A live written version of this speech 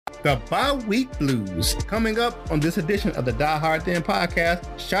The Bye Week Blues. Coming up on this edition of the Die Hard Den podcast,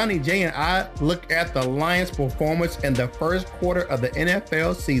 Shawnee J and I look at the Lions' performance in the first quarter of the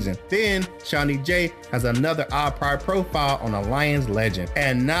NFL season. Then, Shawnee J has another odd-pride profile on a Lions legend.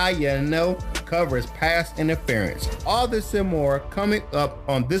 And now you know, covers pass interference. All this and more coming up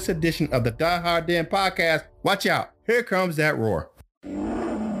on this edition of the Die Hard Den podcast. Watch out. Here comes that roar.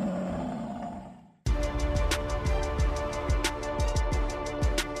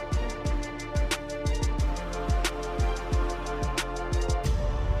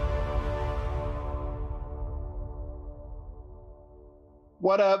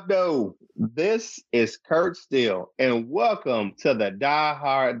 What up, though? This is Kurt Steele, and welcome to the Die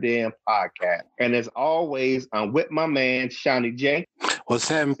Hard Den podcast. And as always, I'm with my man, Shawnee J. What's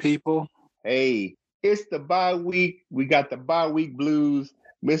happening, people? Hey, it's the bye week. We got the bye week blues,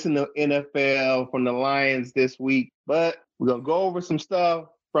 missing the NFL from the Lions this week. But we're going to go over some stuff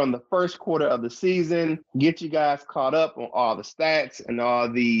from the first quarter of the season, get you guys caught up on all the stats and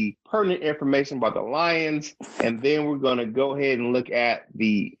all the pertinent information about the Lions. And then we're going to go ahead and look at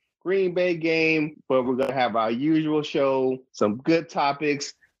the Green Bay game, but we're going to have our usual show, some good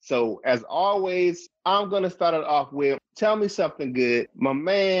topics. So as always, I'm going to start it off with, tell me something good. My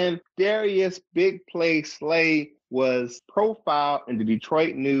man, Darius Big Play Slay was profiled in the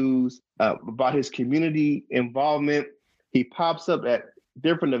Detroit News about his community involvement. He pops up at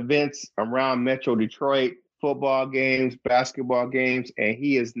different events around Metro Detroit, football games, basketball games, and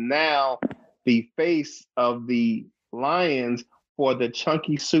he is now the face of the Lions for the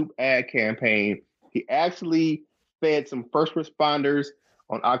Chunky Soup ad campaign. He actually fed some first responders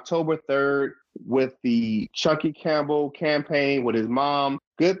on October 3rd with the Chunky Campbell campaign with his mom.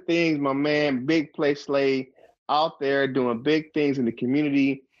 Good things, my man, Big Play Slay, out there doing big things in the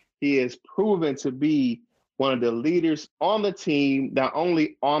community. He is proven to be one of the leaders on the team, not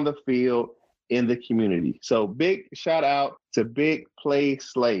only on the field, in the community. So big shout out to Big Play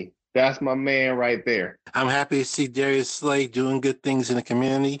Slay. That's my man right there. I'm happy to see Darius Slay doing good things in the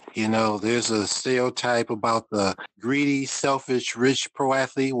community. You know, there's a stereotype about the greedy, selfish, rich pro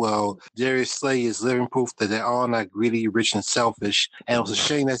athlete. Well, Darius Slay is living proof that they're all not greedy, rich, and selfish. And it was a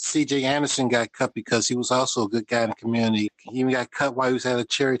shame that C.J. Anderson got cut because he was also a good guy in the community. He even got cut while he was at a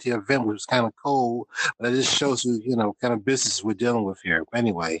charity event, which was kind of cold. But it just shows you, kind of business we're dealing with here.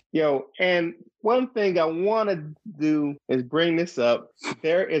 Anyway. And one thing I want to do is bring this up.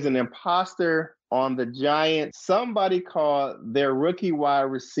 There is an imposter on the Giants. Somebody called their rookie wide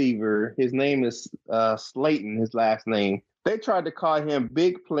receiver. His name is Slayton, his last name. They tried to call him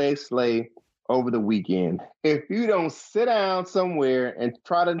Big Play Slay over the weekend. If you don't sit down somewhere and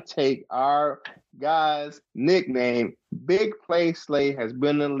try to take our guy's nickname, Big Play Slay has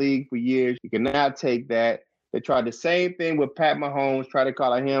been in the league for years. You cannot take that. They tried the same thing with Pat Mahomes, tried to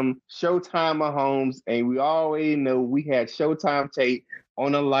call him Showtime Mahomes, and we already know we had Showtime Tate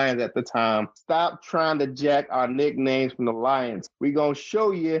on the Lions at the time. Stop trying to jack our nicknames from the Lions. We're going to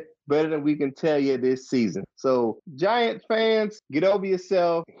show you better than we can tell you this season. So, Giant fans, get over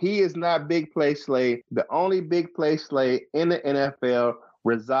yourself. He is not Big Play Slay. The only Big Play Slay in the NFL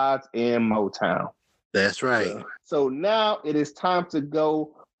resides in Motown. That's right. So now it is time to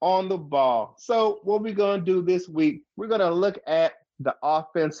go on the ball. So what we're going to do this week, we're going to look at the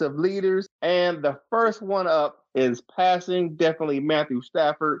offensive leaders. And the first one up is passing, definitely Matthew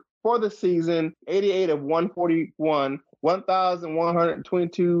Stafford. For the season, 88 of 141,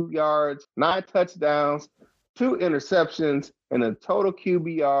 1,122 yards, 9 touchdowns, 2 interceptions, and a total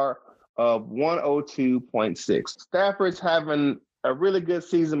QBR of 102.6. Stafford's having a really good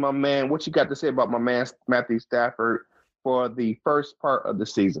season, my man. What you got to say about my man Matthew Stafford for the first part of the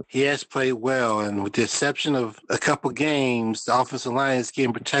season? He has played well, and with the exception of a couple games, the offensive line is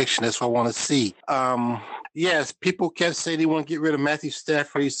getting protection. That's what I want to see. Yes, people kept saying they want to get rid of Matthew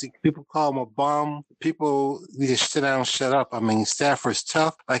Stafford. You see, people call him a bum. People need to sit down and shut up. I mean, Stafford's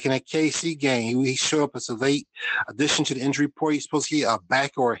tough. Like in that KC game, he showed up as a late addition to the injury report. He's supposed to get a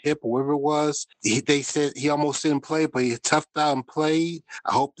back or a hip or whatever it was. They said he almost didn't play, but he toughed out and played.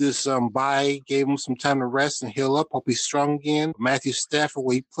 I hope this bye gave him some time to rest and heal up. Hope he's strong again. Matthew Stafford,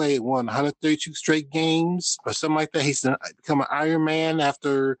 where he played 132 straight games or something like that. He's become an Iron Man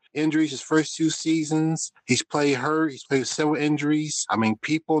after injuries his first 2 seasons. He's played hurt. He's played with several injuries. I mean,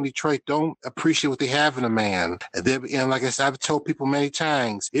 people in Detroit don't appreciate what they have in a man. And like I said, I've told people many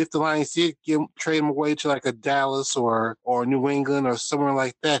times, if the Lions did trade him away to like a Dallas or New England or somewhere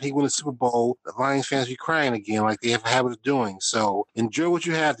like that, he win a Super Bowl, the Lions fans be crying again like they have a habit of doing. So enjoy what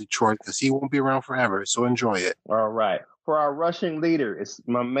you have, Detroit, because he won't be around forever. So enjoy it. All right. For our rushing leader, it's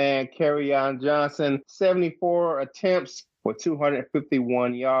my man, Kerryon Johnson, 74 attempts, for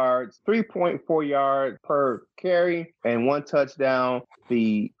 251 yards, 3.4 yards per carry, and 1 touchdown.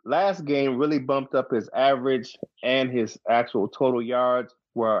 The last game really bumped up his average and his actual total yards,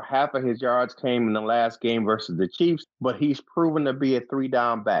 where half of his yards came in the last game versus the Chiefs, but he's proven to be a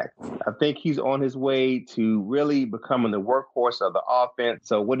 3-down back. I think he's on his way to really becoming the workhorse of the offense.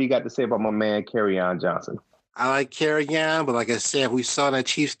 So what do you got to say about my man, Kerryon Johnson? I like Kerryon, but like I said, we saw in that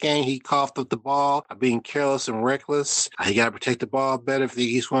Chiefs game, he coughed up the ball by being careless and reckless. He got to protect the ball better if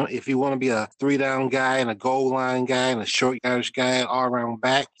you want to be a 3-down guy and a goal line guy and a short yardage guy, an all-around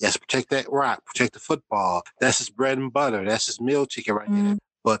back. He has to protect that rock, protect the football. That's his bread and butter. That's his meal ticket right there.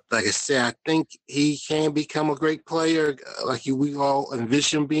 But like I said, I think he can become a great player like we all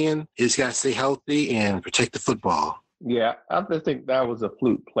envision being. He's got to stay healthy and protect the football. Yeah, I just think that was a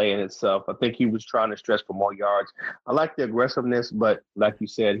fluke play in itself. I think he was trying to stretch for more yards. I like the aggressiveness, but like you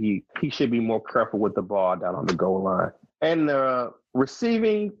said, he should be more careful with the ball down on the goal line. And the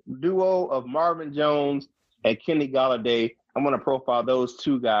receiving duo of Marvin Jones and Kenny Golladay, I'm going to profile those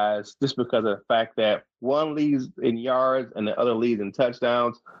two guys just because of the fact that one leads in yards and the other leads in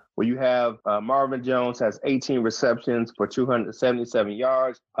touchdowns. Where you have Marvin Jones has 18 receptions for 277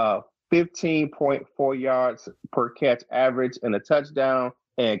 yards, 15.4 yards per catch average and a touchdown.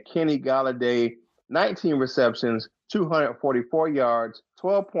 And Kenny Golladay, 19 receptions, 244 yards,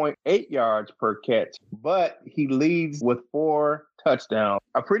 12.8 yards per catch. But he leads with 4 touchdowns.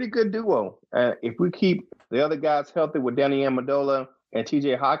 A pretty good duo. If we keep the other guys healthy with Danny Amendola and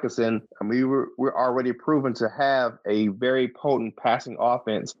TJ Hockenson, I mean, we're already proven to have a very potent passing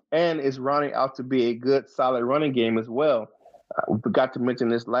offense. And it's running out to be a good, solid running game as well. We forgot to mention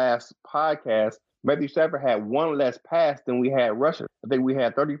this last podcast. Matthew Stafford had 1 less pass than we had rushes. I think we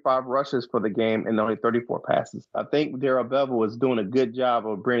had 35 rushes for the game and only 34 passes. I think Darrell Bevell is doing a good job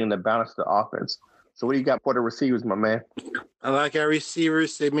of bringing the balance to the offense. So what do you got for the receivers, my man? I like our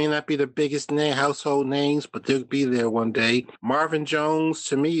receivers. They may not be the biggest household names, but they'll be there one day. Marvin Jones,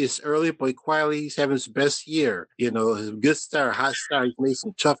 to me, is early, but quietly he's having his best year. You know, his good start, hot start. He's made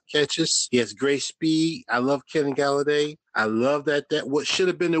some tough catches. He has great speed. I love Kenny Golladay. I love that what should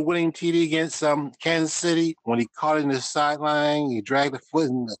have been the winning TD against Kansas City, when he caught it in the sideline, he dragged the foot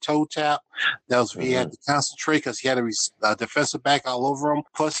in the toe tap. That was he had to concentrate because he had a defensive back all over him.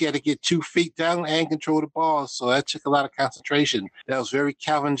 Plus, he had to get 2 feet down and control the ball, so that took a lot of concentration. That was very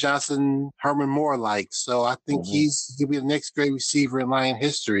Calvin Johnson, Herman Moore-like. So I think he'll be the next great receiver in Lion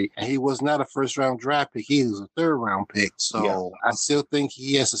history. And he was not a first-round draft pick. He was a third-round pick. So I still think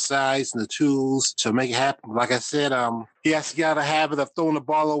he has the size and the tools to make it happen. Like I said, he has got a habit of throwing the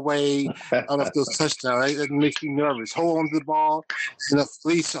ball away out of those touchdowns. That makes me nervous. Hold on to the ball and at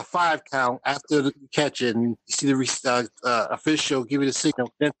least a 5 count after the catch it, and you see the official give you the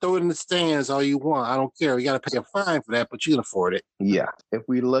signal. Then throw it in the stands all you want. I don't care. You got to pay a fine for that, but you can afford it. Yeah. If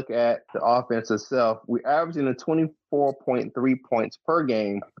we look at the offense itself, we're averaging a 24.3 points per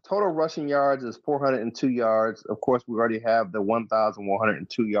game. Total rushing yards is 402 yards. Of course, we already have the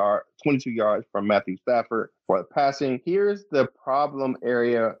 22 yards from Matthew Stafford for the passing. Here's the problem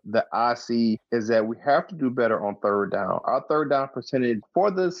area that I see is that we have to do better on third down. Our third down percentage for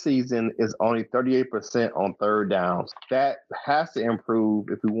the season is only 38% on third downs. That has to improve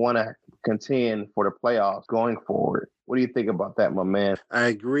if we want to contend for the playoffs going forward. What do you think about that, my man? I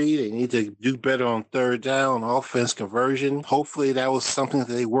agree. They need to do better on third down, offense conversion. Hopefully that was something that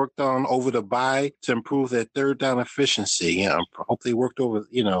they worked on over the bye to improve their third down efficiency. You know, hopefully worked over,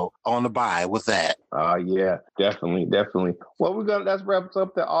 on the bye with that. Yeah, definitely. Well, let's wrap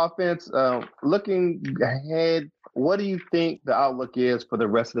up the offense. Looking ahead, what do you think the outlook is for the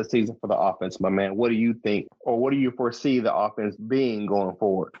rest of the season for the offense, my man? What do you think, or what do you foresee the offense being going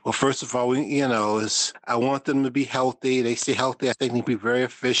forward? Well, first of all, I want them to be healthy. They stay healthy. I think they'll be very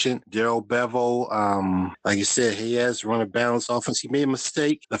efficient. Darrell Bevell, like you said, he has run a balanced offense. He made a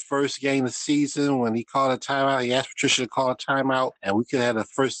mistake the first game of the season when he called a timeout. He asked Patricia to call a timeout, and we could have had a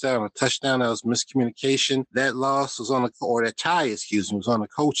first down, a touchdown. That was miscommunication. That loss was that tie, was on the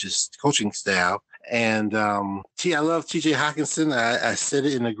coaching staff. And I love TJ Hockenson. I said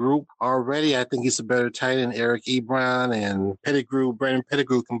it in the group already. I think he's a better tight end than Eric Ebron and Brandon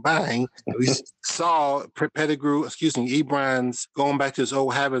Pettigrew combined. We saw Ebron's going back to his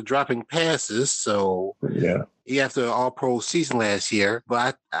old habit of dropping passes. So yeah. He after an all-pro season last year.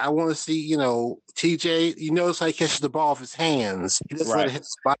 But I want to see, TJ, you notice how he catches the ball off his hands. He doesn't let it hit the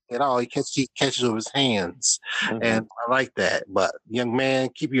spot at all. He catches with his hands. Mm-hmm. And I like that. But young man,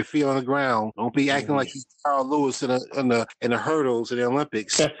 keep your feet on the ground. Don't be acting like he's Carl Lewis in the hurdles in the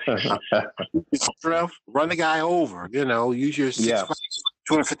Olympics. Strength, run the guy over. Use your 6'5",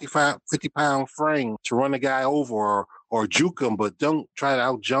 250-pound frame to run the guy over or juke them, but don't try to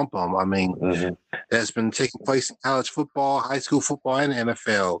out jump them. I mean, that's been taking place in college football, high school football, and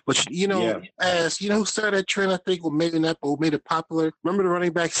NFL. But who started that trend? I think, or maybe not, but made it popular. Remember the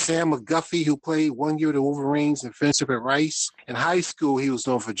running back Sam McGuffey, who played 1 year with the Wolverines and finished up at Rice? In high school, he was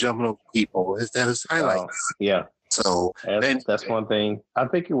known for jumping over people. That was highlights. Yeah. So that's one thing. I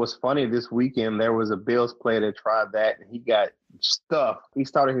think it was funny this weekend. There was a Bills player that tried that, and he got stuffed. He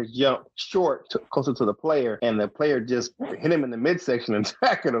started his jump short, closer to the player, and the player just hit him in the midsection and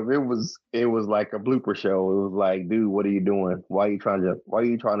tackled him. It was like a blooper show. It was like, dude, what are you doing? Why are you trying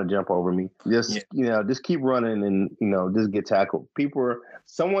to jump over me? Just keep running and just get tackled.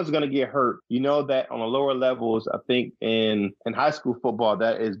 Someone's gonna get hurt. You know that on the lower levels. I think in high school football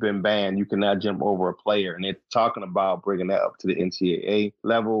that has been banned. You cannot jump over a player, and they're talking about bringing that up to the NCAA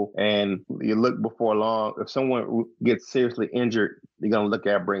level. And you look before long, if someone gets seriously injured, you're going to look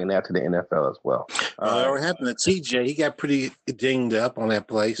at bringing that to the NFL as well. What happened to TJ? He got pretty dinged up on that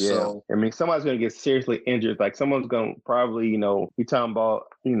play. Yeah. So I mean, somebody's going to get seriously injured. Like someone's going to probably, you're talking about,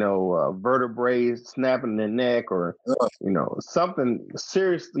 vertebrae snapping their neck or, something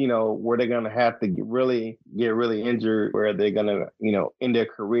serious, where they're going to have to get really injured, where they're going to, end their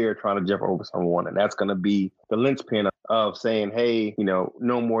career trying to jump over someone. And that's going to be the linchpin of saying, hey,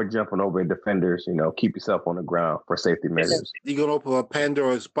 no more jumping over defenders, keep yourself on the ground for safety measures. You're going to open a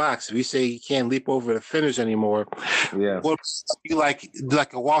Pandora's box. If you say you can't leap over defenders anymore, what you like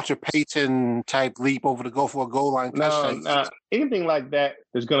a Walter Payton type leap over to go for a goal line touchdown? No, anything like that,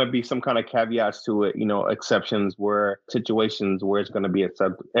 there's going to be some kind of caveats to it, exceptions situations where it's going to be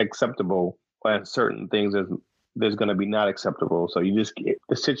acceptable and certain things there's going to be not acceptable. So you just get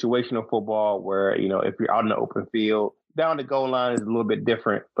the situational football where, if you're out in the open field, down the goal line is a little bit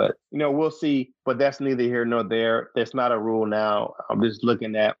different, but, we'll see. But that's neither here nor there. There's not a rule now. I'm just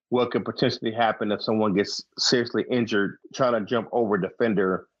looking at what could potentially happen if someone gets seriously injured trying to jump over a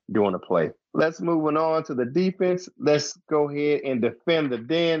defender during a play. Let's move on to the defense. Let's go ahead and defend the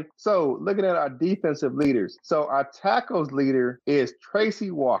den. So looking at our defensive leaders. So our tackles leader is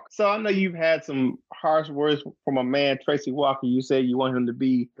Tracy Walker. So I know you've had some harsh words from a man, Tracy Walker. You say you want him to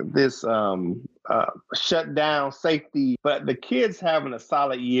be this shut down safety, but the kid's having a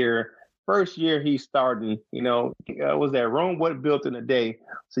solid year. First year he's starting, was that Rome wasn't built in a day.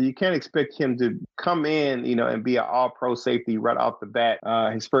 So you can't expect him to come in, and be an all-pro safety right off the bat.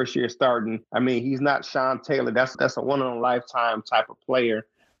 His first year starting. I mean, he's not Sean Taylor. That's a one-in-a-lifetime type of player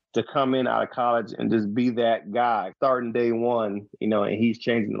to come in out of college and just be that guy starting day one, and he's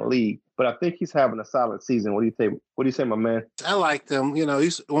changing the league. But I think he's having a solid season. What do you think? What do you say, my man? I like them.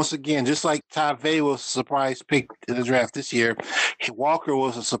 He's once again, just like Tave was a surprise pick in the draft this year. Walker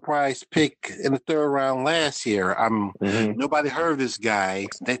was a surprise pick in the third round last year. Nobody heard of this guy.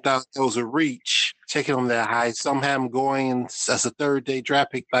 They thought it was a reach, taking him that high. Some have him going as a third-day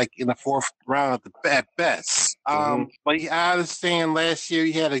draft pick, like in the fourth round at best. But I understand last year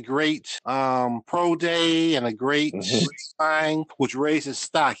he had a great pro day and a great spine, which raised his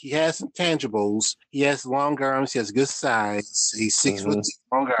stock. He has some tangibles. He has long arms. He has good size. He's 6 foot,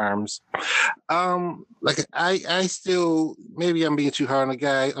 long arms. I still, maybe I'm being too hard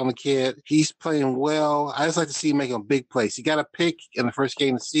on the kid. He's playing well. I just like to see him make a big plays. He got a pick in the first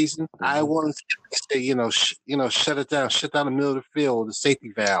game of the season. I want to say, shut it down, shut down the middle of the field, the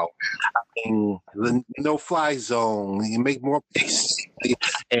safety valve. I mean, the no-fly zone. You make more picks.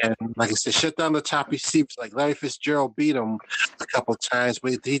 And like I said, shut down the top receivers. Like Larry Fitzgerald beat him a couple of times,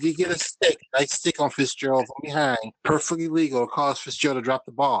 but he did get a nice stick on Fitzgerald from behind. Perfectly legal to cause Fitzgerald to drop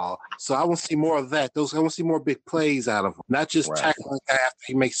the ball. So I want to see more of that. I want to see more big plays out of him, not just tackling a guy after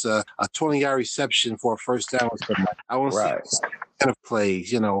he makes a 20-yard reception for a first down or something. I want to see kind of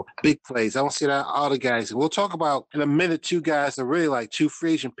plays, big plays. I want to see that all the guys. We'll talk about in a minute 2 guys that really like 2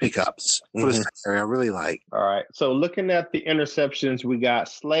 free agent pickups for this area. I really like. All right. So looking at the interceptions, we got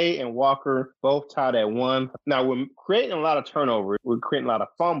Slay and Walker both tied at 1. Now we're creating a lot of turnovers. We're creating a lot of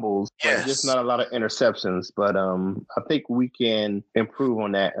fumbles, but just not a lot of interceptions. But I think we can improve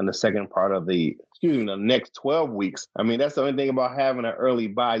on that in the second part of the next 12 weeks. I mean, that's the only thing about having an early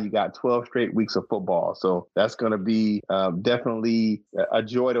bye. You got 12 straight weeks of football. So that's going to be definitely a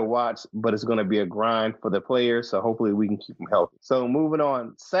joy to watch, but it's going to be a grind for the players. So hopefully we can keep them healthy. So moving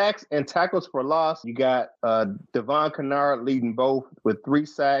on, sacks and tackles for loss. You got Devon Kennard leading both with 3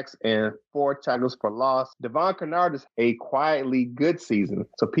 sacks and 4 tackles for loss. Devon Kennard is a quietly good season.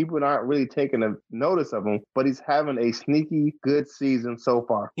 So people aren't really taking a notice of him, but he's having a sneaky good season so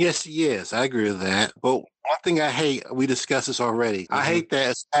far. Yes, he is. I agree with that. But One thing I hate, we discussed this already. I hate that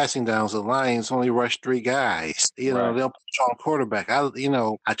as passing downs, the Lions only rush 3 guys. Right. They'll put you on quarterback.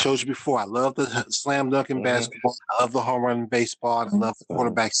 I told you before, I love the slam dunk in basketball. I love the home run in baseball. I love the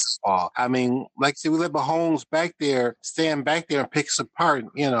quarterback ball. I mean, like I said, we let Mahomes stand back there and pick us apart.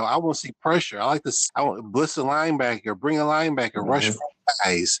 I want to see pressure. I want to blitz a linebacker, bring a linebacker, rush 4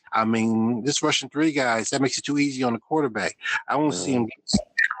 guys. I mean, just rushing 3 guys, that makes it too easy on the quarterback. I want to see him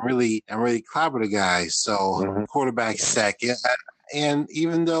really clobber the guys. So quarterback sack. Yeah. And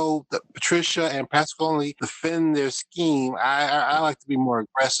even though Patricia and Pasquale defend their scheme, I like to be more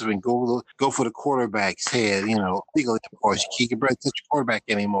aggressive and go for the quarterback's head. Legally, of course, you can't touch your quarterback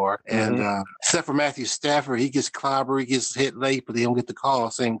anymore. And except for Matthew Stafford, he gets clobbered, he gets hit late, but he don't get the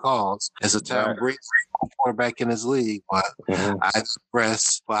same calls as a Tom Brady quarterback in his league. But I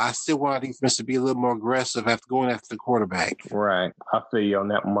digress. But I still want our defense to be a little more aggressive after going after the quarterback. Right. I feel you on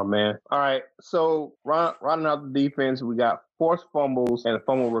that one, my man. All right. So rounding out the defense, we got forced fumbles and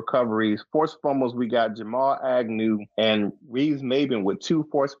fumble recoveries. Forced fumbles, we got Jamal Agnew and Reeves-Maybin with 2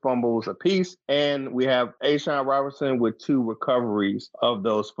 forced fumbles apiece. And we have A'Shaun Robinson with 2 recoveries of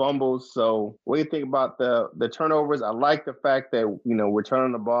those fumbles. So what do you think about the turnovers? I like the fact that, we're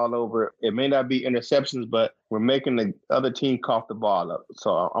turning the ball over. It may not be interceptions, but we're making the other team cough the ball up.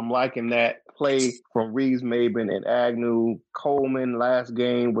 So I'm liking that play from Reeves-Maybin and Agnew. Coleman last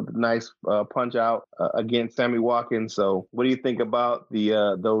game with a nice punch out against Sammy Watkins. So what do you think about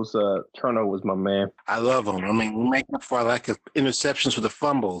those turnovers, my man? I love them. I mean, we make up for lack of interceptions with the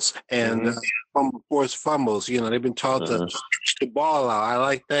fumbles and forced fumbles. They've been taught to push the ball out. I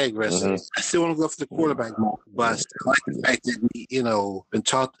like that aggressive. I still want to go for the quarterback more, but I still like the fact that we, been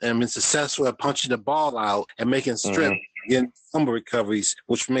taught and been successful at punching the ball out and making strip. Getting fumble recoveries,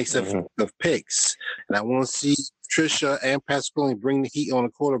 which makes up of picks. And I want to see Patricia and Pasquale bring the heat on the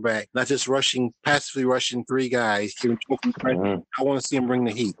quarterback, not just passively rushing 3 guys. I want to see him bring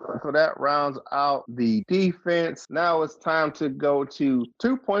the heat. So that rounds out the defense. Now it's time to go to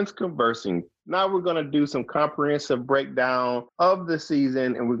 2 points conversing. Now we're going to do some comprehensive breakdown of the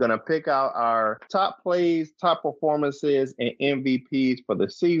season, and we're going to pick out our top plays, top performances, and MVPs for the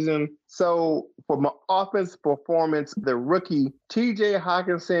season. So for my offense performance, the rookie TJ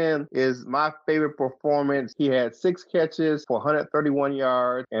Hawkinson is my favorite performance. He had 6 catches for 131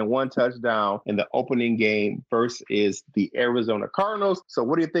 yards and 1 touchdown in the opening game versus the Arizona Cardinals. So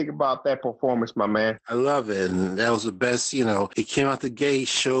what do you think about that performance, my man? I love it. And that was the best, he came out the gate,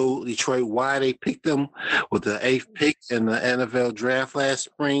 showed Detroit why they picked him with the 8th pick in the NFL draft last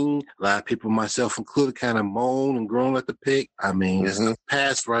spring. A lot of people, myself included, kind of moaned and groaned at the pick. I mean, it's a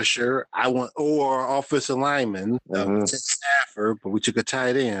pass rusher. Or offensive lineman, Stafford, but we took a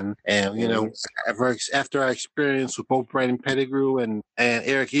tight end. And, after our experience with both Brandon Pettigrew and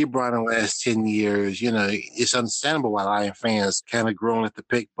Eric Ebron in the last 10 years, it's understandable why Lion fans kind of grown at the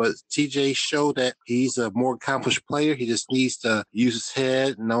pick. But TJ showed that he's a more accomplished player. He just needs to use his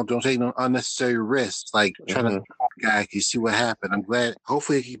head and don't take no unnecessary risks, like trying to guy. You see what happened. I'm glad.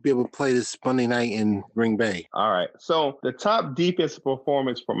 Hopefully he'll be able to play this Monday night in Green Bay. All right. So the top defensive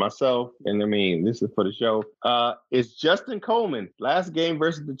performance for myself, and I mean, this is for the show, is Justin Coleman. Last game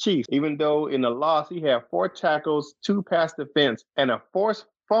versus the Chiefs. Even though in the loss, he had 4 tackles, 2 pass defense, and a forced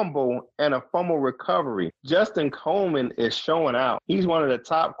fumble and a fumble recovery. Justin Coleman is showing out. He's one of the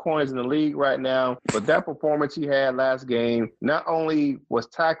top corners in the league right now. But that performance he had last game, not only was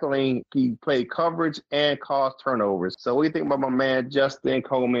tackling, he played coverage and caused turnovers. So what do you think about my man Justin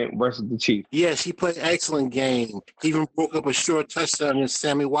Coleman versus the Chiefs? Yes, he played an excellent game. He even broke up a short touchdown against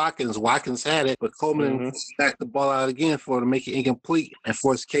Sammy Watkins. Watkins had it, but Coleman backed the ball out again to make it incomplete and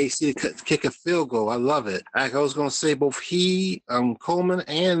forced KC to kick a field goal. I love it. Like I was going to say, both he, Coleman,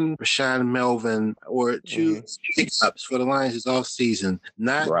 and Rashaan Melvin were 2 pickups for the Lions this offseason.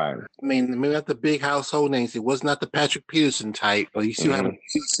 Not, right. I mean, maybe not the big household names. It was not the Patrick Peterson type, but you see how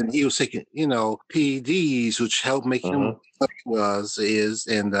he was taking, PEDs, which helped make him what he is.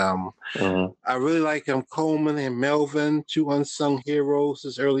 And I really like Coleman and Melvin, 2 unsung heroes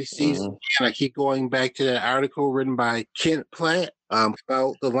this early season. And I keep going back to that article written by Kent Platt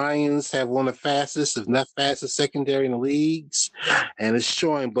about the Lions have one of the fastest, if not fastest, secondary in the leagues, and it's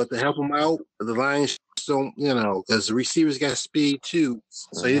showing. But to help them out, the Lions don't, because the receivers got speed too.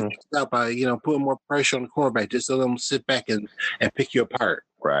 So you think out by putting more pressure on the quarterback, just so them sit back and pick you apart.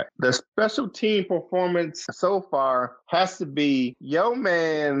 Right. The special team performance so far has to be Yo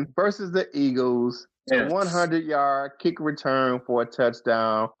Man versus the Eagles. Yes. 100-yard kick return for a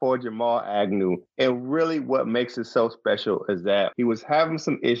touchdown for Jamal Agnew. And really what makes it so special is that he was having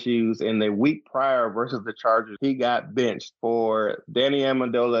some issues in the week prior versus the Chargers. He got benched for Danny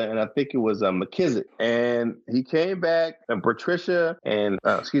Amendola and I think it was McKissick. And he came back and Patricia and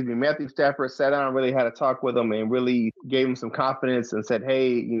Matthew Stafford sat down and really had a talk with him and really gave him some confidence and said,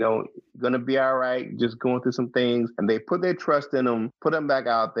 hey, you're going to be all right, just going through some things. And they put their trust in him, put him back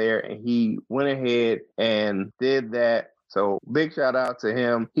out there, and he went ahead and did that. So big shout out to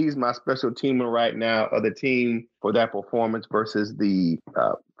him. He's my special teamer right now of the team for that performance versus the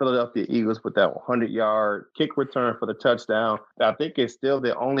Philadelphia Eagles with that 100-yard kick return for the touchdown. I think it's still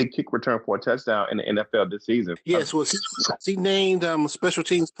the only kick return for a touchdown in the NFL this season. Yes, was he named special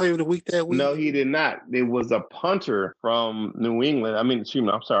teams player of the week that week? No, he did not. It was a punter from New England.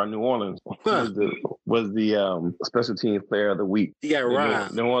 New Orleans was the special teams player of the week. He got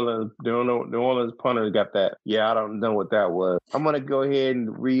robbed. New Orleans punter got that. Yeah, I don't know what that was. I'm gonna go ahead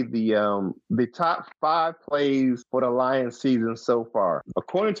and read the top 5 plays for the Lions season so far.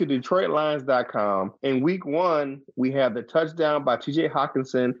 According to DetroitLions.com, in week 1, we had the touchdown by TJ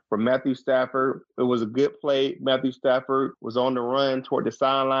Hockenson for Matthew Stafford. It was a good play. Matthew Stafford was on the run toward the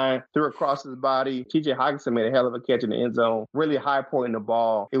sideline, threw across his body. TJ Hockenson made a hell of a catch in the end zone, really high pointing the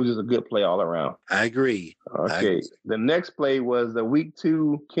ball. It was just a good play all around. I agree. Okay. The next play was the week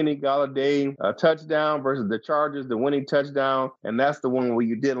 2 Kenny Golladay touchdown versus the Chargers, the winning touchdown. And that's the one where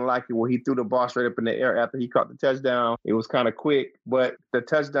you didn't like it, where he threw the ball straight up in the air after he caught the touchdown. It was kind of quick, but the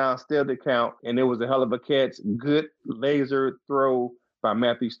touchdown still did count, and it was a hell of a catch. Good laser throw by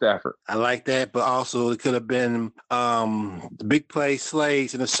Matthew Stafford. I like that, but also it could have been the big play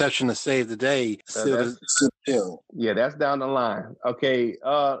Slade's interception to save the day. Yeah, that's down the line. Okay,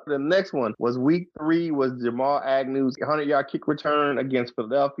 the next one was week 3 was Jamal Agnew's 100-yard kick return against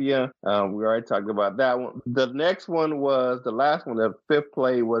Philadelphia. We already talked about that one. The next one was the last one. The 5th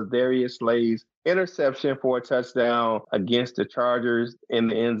play was Darius Slade's interception for a touchdown against the Chargers in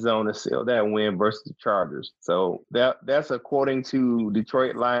the end zone to seal that win versus the Chargers. So that's according to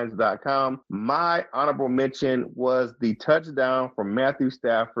DetroitLions.com. My honorable mention was the touchdown from Matthew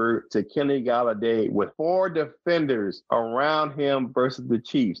Stafford to Kenny Golladay with 4 defenders around him versus the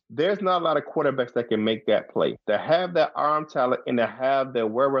Chiefs. There's not a lot of quarterbacks that can make that play, to have that arm talent and to have the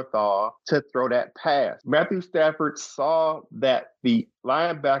wherewithal to throw that pass. Matthew Stafford saw that the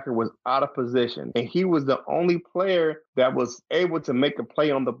linebacker was out of position, and he was the only player that was able to make a play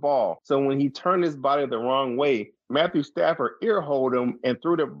on the ball. So when he turned his body the wrong way, Matthew Stafford ear-holed him and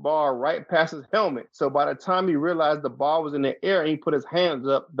threw the ball right past his helmet. So by the time he realized the ball was in the air and he put his hands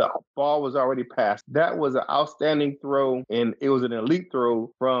up, the ball was already passed. That was an outstanding throw, and it was an elite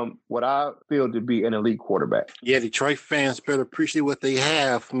throw from what I feel to be an elite quarterback. Yeah, Detroit fans better appreciate what they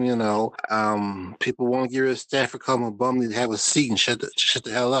have. People want to get rid of Stafford, call him a bum, to have a seat and shut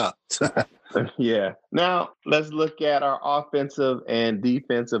the hell up. Yeah. Now, let's look at our offensive and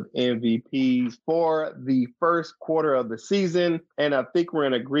defensive MVPs for the first quarter of the season. And I think we're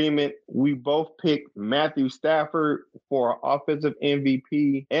in agreement. We both picked Matthew Stafford for our offensive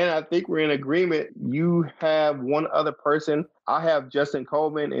MVP. And I think we're in agreement. You have one other person. I have Justin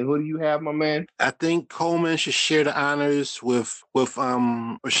Coleman. And who do you have, my man? I think Coleman should share the honors with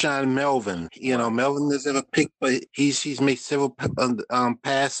Rashaan Melvin. Melvin is ever picked, but he's made several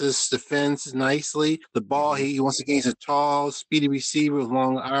passes, defends nicely. The ball, he once again is a tall, speedy receiver with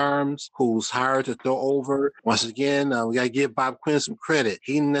long arms who's hard to throw over. Once again, we got to give Bob Quinn some credit.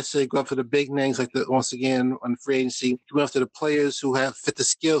 He didn't necessarily go after the big names once again on the free agency. He went after the players who have fit the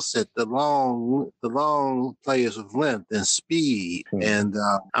skill set, the long players with length and speed. And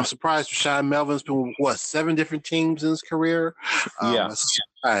I'm surprised Rashaan Melvin's been 7 different teams in his career. Yeah.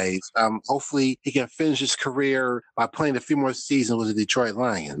 Hopefully he can finish his career by playing a few more seasons with the Detroit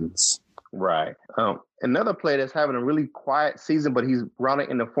Lions. Right. Another player that's having a really quiet season, but he's running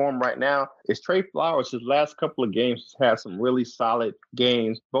into form right now, is Trey Flowers. His last couple of games has had some really solid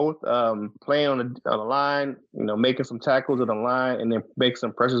games, both playing on the line, making some tackles on the line, and then make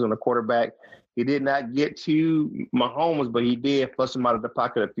some pressures on the quarterback. He did not get to Mahomes, but he did flush him out of the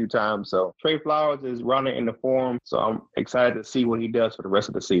pocket a few times. So Trey Flowers is running into form. So I'm excited to see what he does for the rest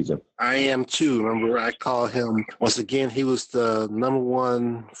of the season. I am too. Remember, I call him, once again, he was the number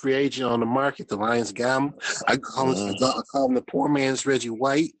 1 free agent on the market. The Lions got him. I call him the poor man's Reggie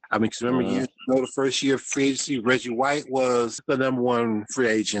White. Because remember, the first year of free agency, Reggie White was the number 1 free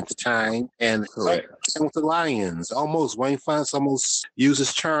agent at the time. And signed with the Lions. Wayne Fontes almost used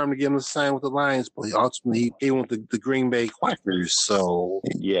his charm to get him to sign with the Lions, but ultimately he went to the Green Bay Quackers. So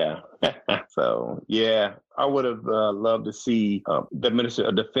yeah. So, yeah, I would have loved to see the Minister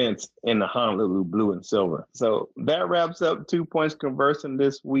of Defense in the Honolulu blue and silver. So that wraps up 2 Points Conversing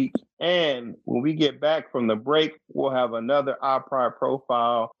this week. And when we get back from the break, we'll have another Our Pride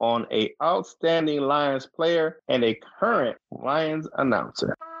profile on an outstanding Lions player and a current Lions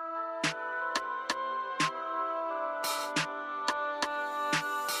announcer.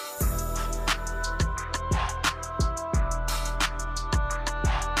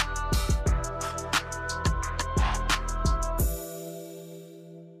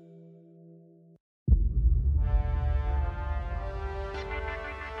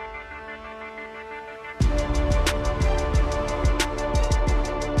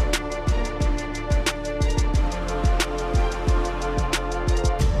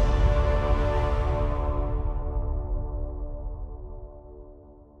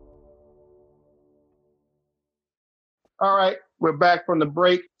 All right, we're back from the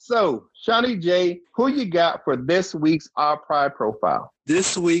break. So, Shawnee J, who you got for this week's Our Pride profile?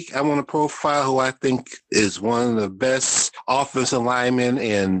 This week, I want to profile who I think is one of the best offensive linemen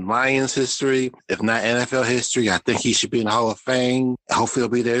in Lions history, if not NFL history. I think he should be in the Hall of Fame. Hopefully he'll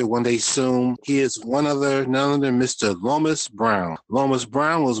be there one day soon. He is none other than Mr. Lomas Brown. Lomas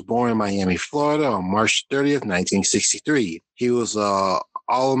Brown was born in Miami, Florida on March 30th, 1963. He was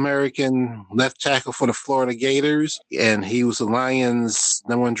All-American left tackle for the Florida Gators, and he was the Lions'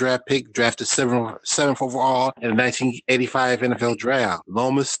 #1 draft pick, drafted seventh overall in the 1985 NFL Draft.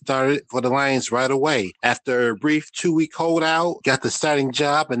 Lomas started for the Lions right away. After a brief 2-week holdout, got the starting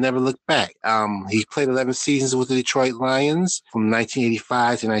job and never looked back. He played 11 seasons with the Detroit Lions from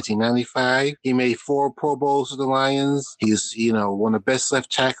 1985 to 1995. He made 4 Pro Bowls with the Lions. He's, one of the best left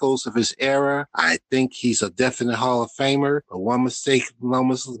tackles of his era. I think he's a definite Hall of Famer. But one mistake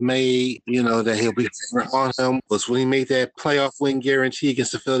Lomas made, that he'll be on him, was when he made that playoff win guarantee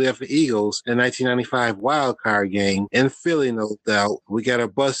against the Philadelphia Eagles in the 1995 wild card game in Philly, no doubt. We got a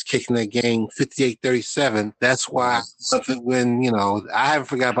bus kicking that game 58-37. That's why I love it when, I haven't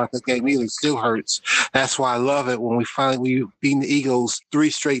forgot about that game either. It still hurts. That's why I love it when we beat the Eagles 3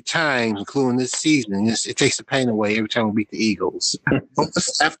 straight times, including this season. It takes the pain away every time we beat the Eagles.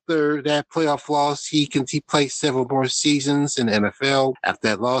 After that playoff loss, he played several more seasons in the NFL. After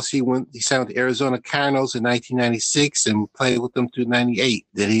that loss, he signed with the Arizona Cardinals in 1996 and played with them through 98.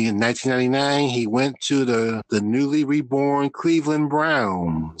 Then in 1999, he went to the newly reborn Cleveland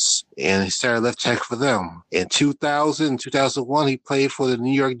Browns, and he started left tackle for them. In 2001, he played for the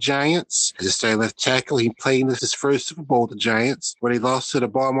New York Giants as a starting left tackle. He played in his first Super Bowl with the Giants, where they lost to the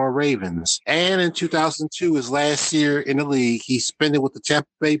Baltimore Ravens. And in 2002, his last year in the league, he spent it with the Tampa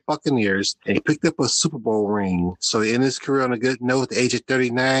Bay Buccaneers, and he picked up a Super Bowl ring. So in his career, on a good note, at the age of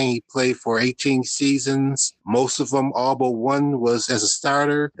 39, he played for 18 seasons. Most of them, all but one, was as a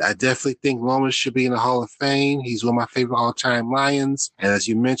starter. I definitely think Lomas should be in the Hall of Fame. He's one of my favorite all-time Lions. And as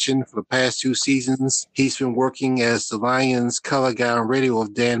you mentioned, for the past 2 seasons, he's been working as the Lions color guy on radio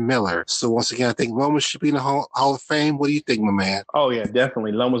with Dan Miller. So once again, I think Lomas should be in the Hall of Fame. What do you think, my man? Oh, yeah,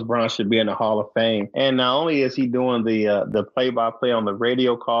 definitely. Lomas Brown should be in the Hall of Fame. And not only is he doing the play-by-play on the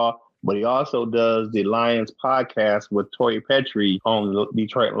radio call, but he also does the Lions podcast with Tori Petrie on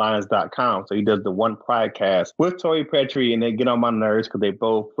DetroitLions.com. So he does the one podcast with Tori Petrie, and they get on my nerves because they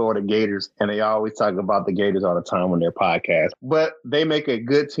both Florida Gators, and they always talk about the Gators all the time on their podcast. But they make a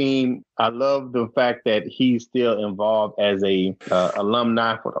good team. I love the fact that he's still involved as a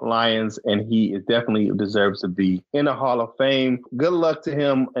alumni for the Lions, and he is definitely deserves to be in the Hall of Fame. Good luck to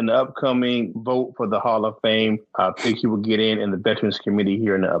him in the upcoming vote for the Hall of Fame. I think he will get in the Veterans Committee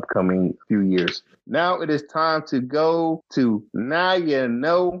here in the upcoming few years. Now it is time to go to Now You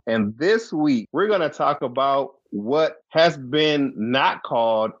Know, and this week we're going to talk about what has been not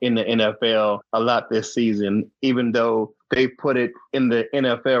called in the NFL a lot this season, even though they put it in the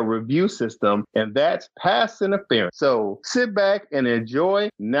NFL review system, and that's pass interference. So sit back and enjoy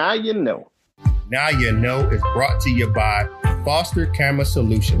Now You Know. Now You Know is brought to you by Foster Camera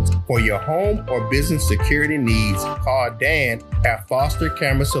Solutions. For your home or business security needs, call Dan at Foster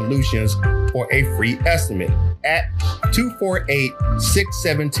Camera Solutions for a free estimate at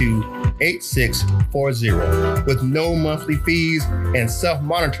 248-672-8640. With no monthly fees and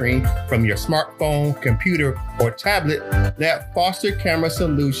self-monitoring from your smartphone, computer, or tablet, let Foster Camera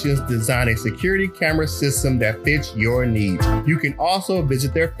Solutions design a security camera system that fits your needs. You can also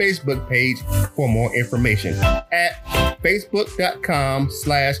visit their Facebook page for more information at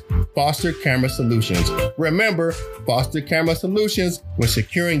facebook.com/Foster Camera Solutions. Remember, Foster Camera Solutions when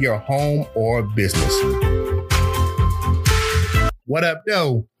securing your home or business. What up,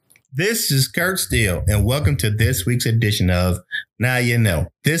 though? This is Kurt Steele, and welcome to this week's edition of Now You Know.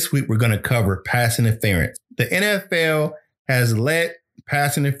 This week, we're going to cover pass interference. The NFL has let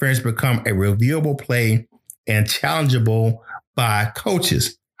pass interference become a reviewable play and challengeable by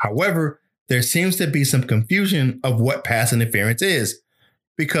coaches. However, there seems to be some confusion of what pass interference is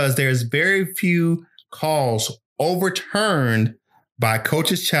because there's very few calls overturned by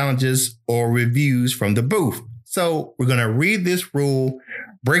coaches' challenges or reviews from the booth. So we're going to read this rule,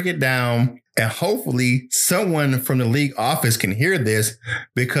 break it down, and hopefully someone from the league office can hear this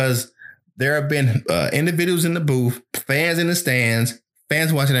because there have been individuals in the booth, fans in the stands,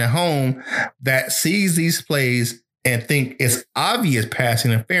 fans watching at home that sees these plays and think it's obvious pass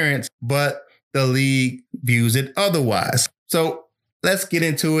interference, but the league views it otherwise. So let's get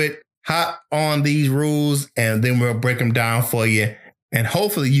into it, hop on these rules, and then we'll break them down for you. And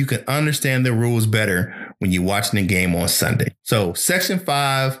hopefully you can understand the rules better when you're watching the game on Sunday. So Section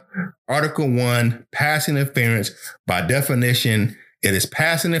 5, Article 1, pass interference. By definition, it is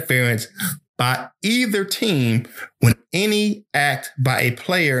pass interference by either team when any act by a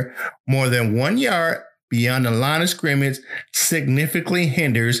player more than 1 yard beyond the line of scrimmage significantly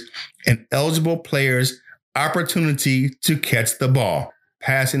hinders an eligible player's opportunity to catch the ball.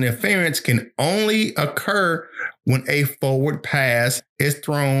 Pass interference can only occur when a forward pass is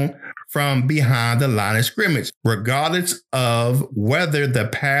thrown from behind the line of scrimmage, regardless of whether the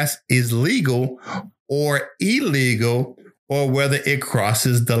pass is legal or illegal or whether it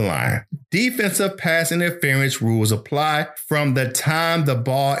crosses the line. Defensive pass interference rules apply from the time the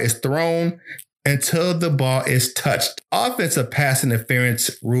ball is thrown until the ball is touched. Offensive pass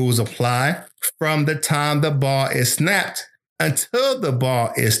interference rules apply from the time the ball is snapped until the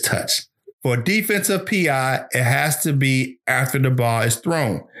ball is touched. For defensive PI, it has to be after the ball is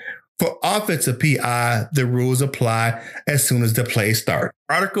thrown. For offensive PI, the rules apply as soon as the play starts.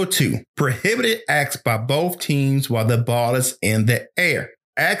 Article 2, prohibited acts by both teams while the ball is in the air.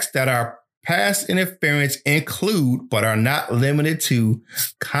 Acts that are pass interference include, but are not limited to,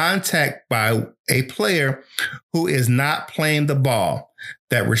 contact by a player who is not playing the ball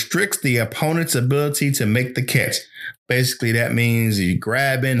that restricts the opponent's ability to make the catch. Basically, that means you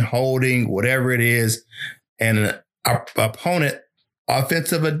grabbing, holding, whatever it is, and an opponent,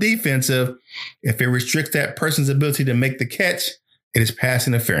 offensive or defensive, if it restricts that person's ability to make the catch, it is pass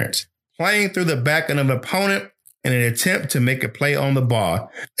interference. Playing through the back of an opponent in an attempt to make a play on the ball.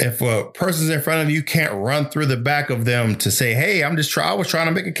 If a person's in front of you, can't run through the back of them to say, hey, I was trying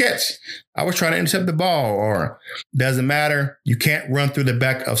to make a catch. I was trying to intercept the ball, or doesn't matter. You can't run through the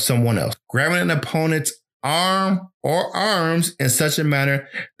back of someone else. Grabbing an opponent's arm or arms in such a manner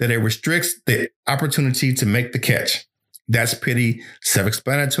that it restricts the opportunity to make the catch. That's pretty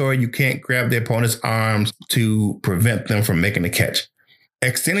self-explanatory. You can't grab the opponent's arms to prevent them from making the catch.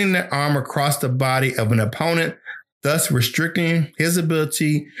 Extending the arm across the body of an opponent, thus restricting his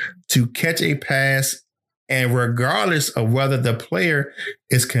ability to catch a pass, and regardless of whether the player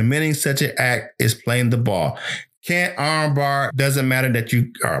is committing such an act, is playing the ball. Can't arm bar, doesn't matter that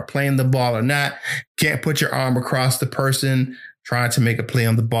you are playing the ball or not. Can't put your arm across the person trying to make a play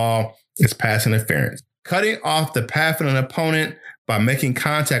on the ball. It's pass interference. Cutting off the path of an opponent by making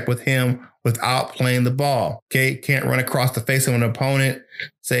contact with him without playing the ball. Okay, can't run across the face of an opponent.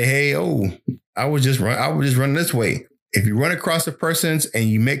 Say, hey, I was just running this way. If you run across the person's and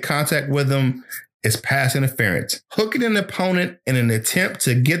you make contact with them, it's pass interference. Hooking an opponent in an attempt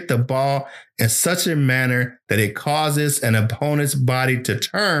to get the ball in such a manner that it causes an opponent's body to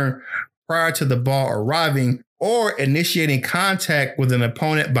turn prior to the ball arriving, or initiating contact with an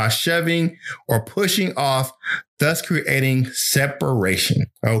opponent by shoving or pushing off, thus creating separation.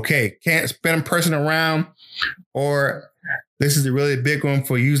 Okay, can't spin a person around, or this is a really big one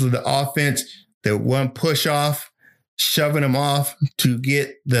for usually the offense, the one push off, shoving them off to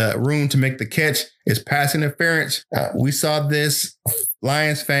get the room to make the catch is pass interference. We saw this,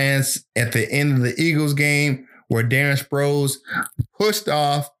 Lions fans, at the end of the Eagles game where Darren Sproles pushed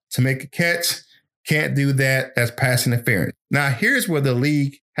off to make a catch. Can't do that. That's pass interference. Now, here's where the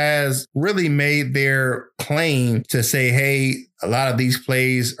league has really made their claim to say, hey, a lot of these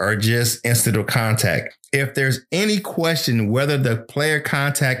plays are just incidental contact. If there's any question whether the player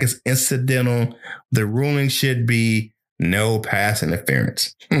contact is incidental, the ruling should be no pass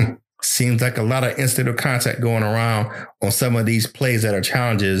interference. Seems like a lot of incidental contact going around on some of these plays that are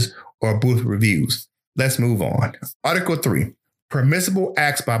challenges or booth reviews. Let's move on. Article 3. Permissible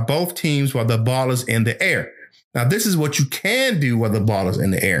acts by both teams while the ball is in the air. Now, this is what you can do while the ball is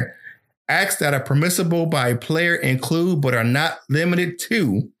in the air. Acts that are permissible by a player include, but are not limited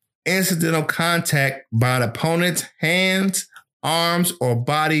to, incidental contact by an opponent's hands, arms, or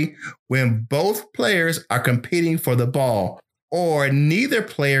body when both players are competing for the ball, or neither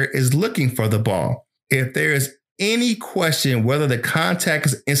player is looking for the ball. If there is any question whether the contact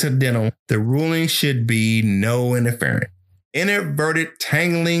is incidental, the ruling should be no interference. Inadvertent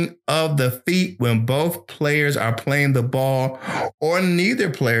tangling of the feet when both players are playing the ball or neither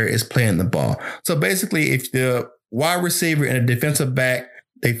player is playing the ball. So basically, if the wide receiver and a defensive back,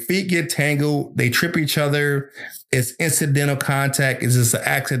 their feet get tangled, they trip each other, it's incidental contact, it's just an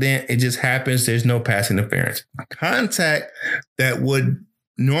accident, it just happens, there's no pass interference. Contact that would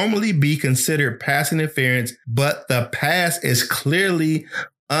normally be considered pass interference, but the pass is clearly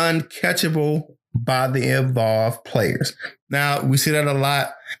uncatchable by the involved players. Now, we see that a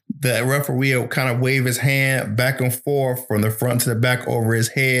lot. The referee will kind of wave his hand back and forth from the front to the back over his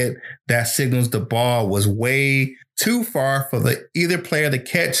head. That signals the ball was way too far for the either player to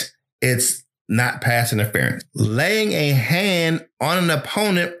catch. It's not pass interference. Laying a hand on an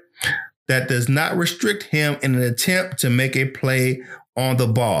opponent that does not restrict him in an attempt to make a play on the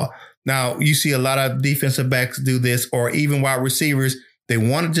ball. Now, you see a lot of defensive backs do this, or even wide receivers. They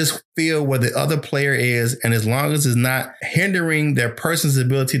want to just feel where the other player is, and as long as it's not hindering their person's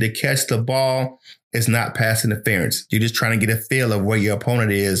ability to catch the ball, it's not pass interference. You're just trying to get a feel of where your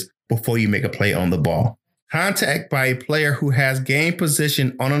opponent is before you make a play on the ball. Contact by a player who has gained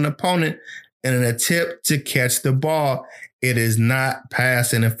position on an opponent in an attempt to catch the ball, it is not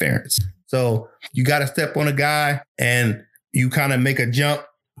pass interference. So you got to step on a guy and you kind of make a jump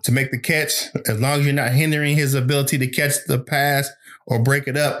to make the catch. As long as you're not hindering his ability to catch the pass or break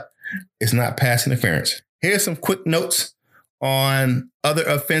it up, it's not pass interference. Here's some quick notes on other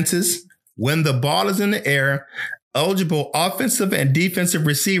offenses. When the ball is in the air, eligible offensive and defensive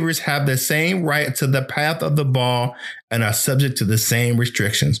receivers have the same right to the path of the ball and are subject to the same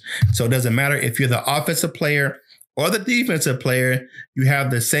restrictions. So it doesn't matter if you're the offensive player or the defensive player, you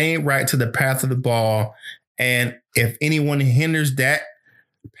have the same right to the path of the ball. And if anyone hinders that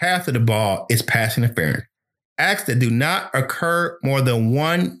path of the ball, it's pass interference. Acts that do not occur more than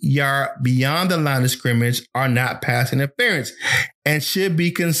 1 yard beyond the line of scrimmage are not pass interference and should be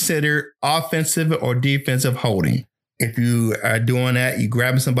considered offensive or defensive holding. If you are doing that, you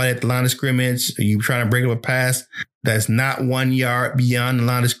grabbing somebody at the line of scrimmage, or you trying to break up a pass that's not 1 yard beyond the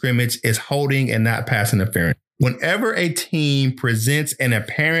line of scrimmage, is holding and not pass interference. Whenever a team presents an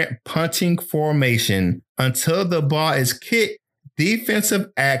apparent punting formation until the ball is kicked,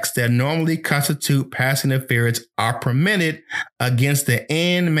 defensive acts that normally constitute pass interference are permitted against the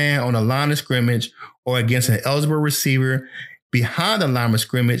end man on the line of scrimmage or against an eligible receiver behind the line of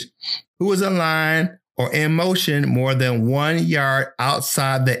scrimmage who is aligned or in motion more than 1 yard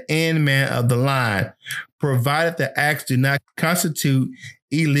outside the end man of the line, provided the acts do not constitute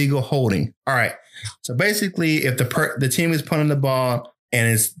illegal holding. All right. So basically, if the team is punting the ball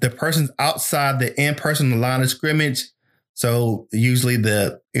and it's the person's outside the end person on the line of scrimmage, so usually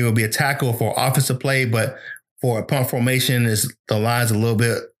it will be a tackle for offensive play, but for a punt formation, the line's a little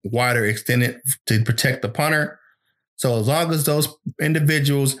bit wider extended to protect the punter. So as long as those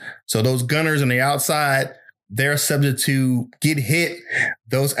individuals, so those gunners on the outside, they're subject to get hit,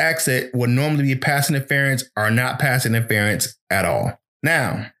 those acts that would normally be pass interference are not pass interference at all.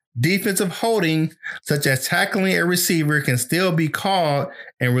 Now, defensive holding, such as tackling a receiver, can still be called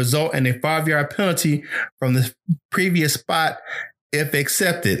and result in a 5-yard penalty from the previous spot if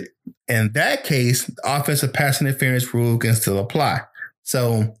accepted. In that case, the offensive pass interference rule can still apply.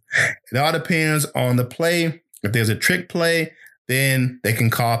 So it all depends on the play. If there's a trick play, then they can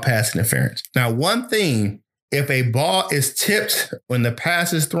call pass interference. Now, one thing, if a ball is tipped when the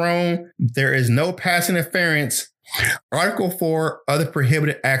pass is thrown, there is no pass interference. Article 4, other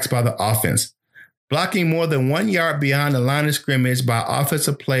prohibited acts by the offense. Blocking more than 1 yard beyond the line of scrimmage by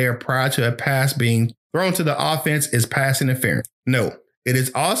offensive player prior to a pass being thrown to the offense is pass interference. No, it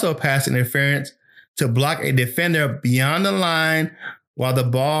is also pass interference to block a defender beyond the line while the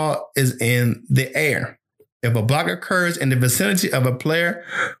ball is in the air. If a block occurs in the vicinity of a player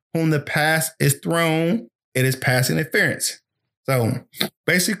whom the pass is thrown, it is pass interference. So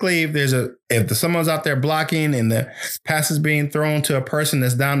basically, if someone's out there blocking and the pass is being thrown to a person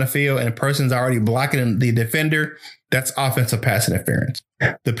that's down the field and the person's already blocking the defender, that's offensive pass interference.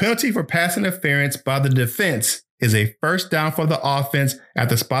 The penalty for pass interference by the defense is a first down for the offense at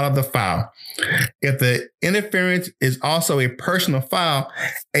the spot of the foul. If the interference is also a personal foul,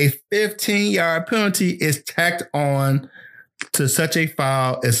 a 15-yard penalty is tacked on to such a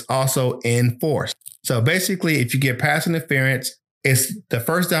foul is also enforced. So basically, if you get pass interference, it's the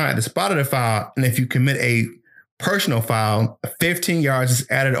first down at the spot of the foul. And if you commit a personal foul, 15 yards is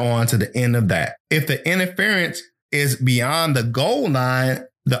added on to the end of that. If the interference is beyond the goal line,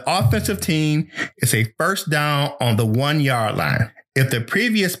 the offensive team is a first down on the 1 yard line. If the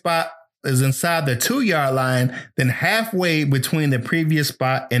previous spot is inside the 2-yard line, then halfway between the previous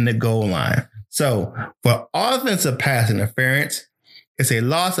spot and the goal line. So for offensive pass interference, it's a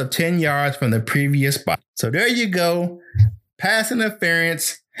loss of 10 yards from the previous spot. So there you go. Pass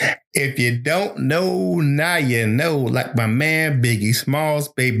interference. If you don't know, now you know, like my man Biggie Smalls,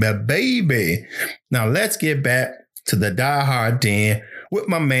 baby. Now let's get back to the Die Hard Den with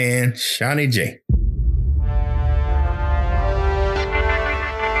my man Shawnee J.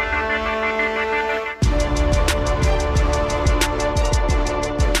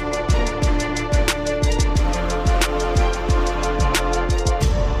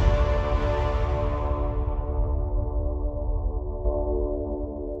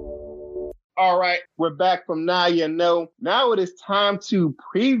 All right, we're back from Now You Know. Now it is time to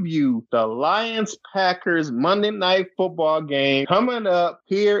preview the Lions-Packers Monday Night Football game coming up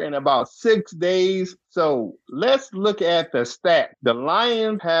here in about 6 days. So let's look at the stats. The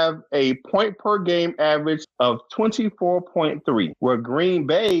Lions have a point per game average of 24.3, where Green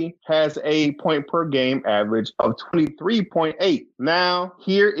Bay has a point per game average of 23.8. Now,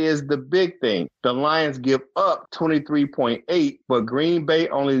 here is the big thing. The Lions give up 23.8, but Green Bay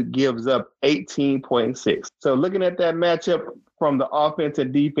only gives up 18.6. So looking at that matchup from the offense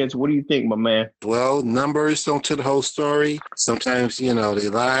and defense, what do you think, my man? Well, numbers don't tell the whole story. Sometimes, they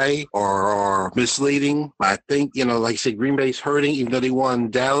lie or are misleading. I think, like I said, Green Bay's hurting, even though they won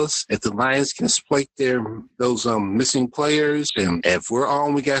Dallas. If the Lions can exploit those missing players, and if we're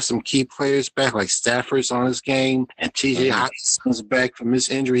on, we got some key players back, like Stafford's on his game, and TJ Hawkinson's back from his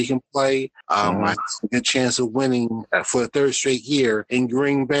injury, he can play. I have a good chance of winning for the third straight year in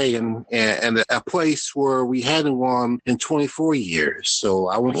Green Bay, and a place where we hadn't won in 24 years. So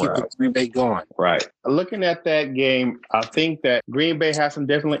I want to keep the Green Bay going. Right. Looking at that game, I think that Green Bay has some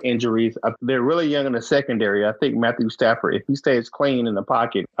definite injuries. They're really young in the secondary. I think Matthew Stafford, if he stays clean in the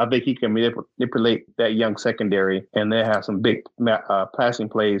pocket, I think he can manipulate that young secondary, and they have some big passing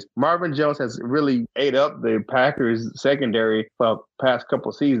plays. Marvin Jones has really ate up the Packers secondary for the past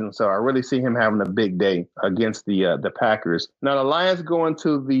couple seasons, so I really see him having a big day against the Packers. Now, the Lions go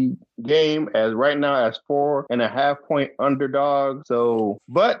into the game as 4.5-point underdog.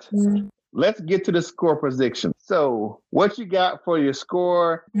 But let's get to the score prediction. So what you got for your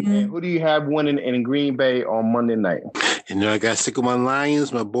score, and who do you have winning in Green Bay on Monday night? I got to stick with my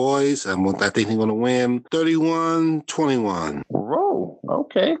Lions, my boys. I think they're going to win 31-21. Whoa,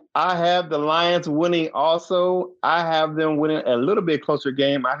 okay. I have the Lions winning also. I have them winning a little bit closer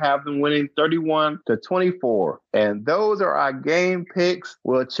game. I have them winning 31-24. And those are our game picks.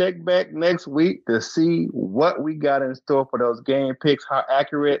 We'll check back next week to see what we got in store for those game picks, how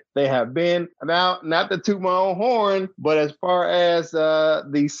accurate they have been. Now, not to toot my own horn, but as far as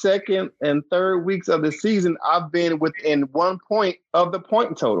the second and third weeks of the season, I've been within 1 point of the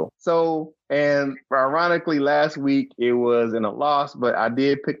point total. So, and ironically, last week it was in a loss, but I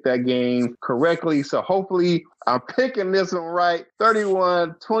did pick that game correctly. So hopefully I'm picking this one right.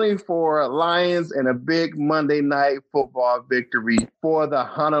 31-24 Lions and a big Monday Night Football victory for the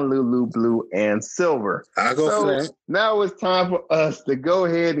Honolulu Blue and Silver. I'll go for that. Now it's time for us to go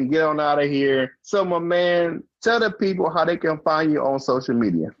ahead and get on out of here. So, my man, tell the people how they can find you on social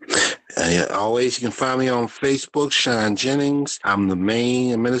media. Always, you can find me on Facebook, Sean Jennings. I'm the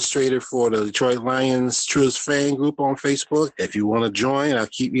main administrator for the Detroit Lions Truest Fan Group on Facebook. If you want to join, I'll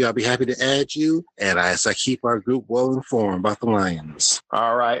be happy to add you. And I keep our group well informed about the Lions.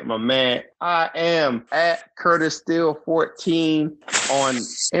 All right, my man. I am at Curtis Steele 14 on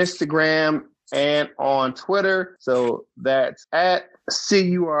Instagram and on Twitter. So that's at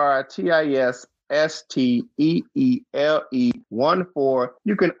CURTIS STEELE14.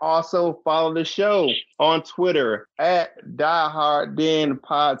 You can also follow the show on Twitter at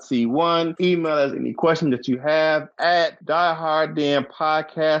DieHardDenPodC1. Email us any questions that you have at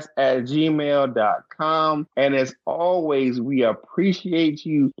dieharddenpodcast@gmail.com. And as always, we appreciate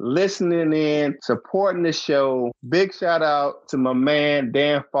you listening in, supporting the show. Big shout out to my man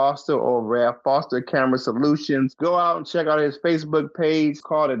Dan Foster over at Foster Camera Solutions. Go out and check out his Facebook page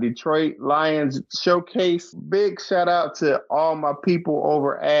called the Detroit Lions Showcase. Big shout out to all my people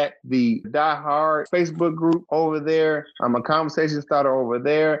over at the Die Hard Facebook group over there. I'm a conversation starter over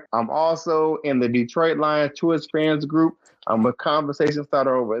there. I'm also in the Detroit Lions Truest Fans group. I'm a conversation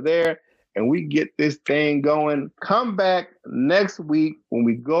starter over there. And we get this thing going. Come back next week when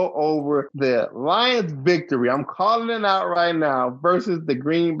we go over the Lions victory. I'm calling it out right now versus the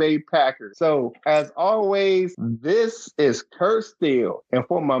Green Bay Packers. So as always, this is Kurt Steele. And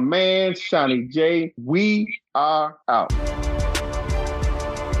for my man, Shawnee J, we are out.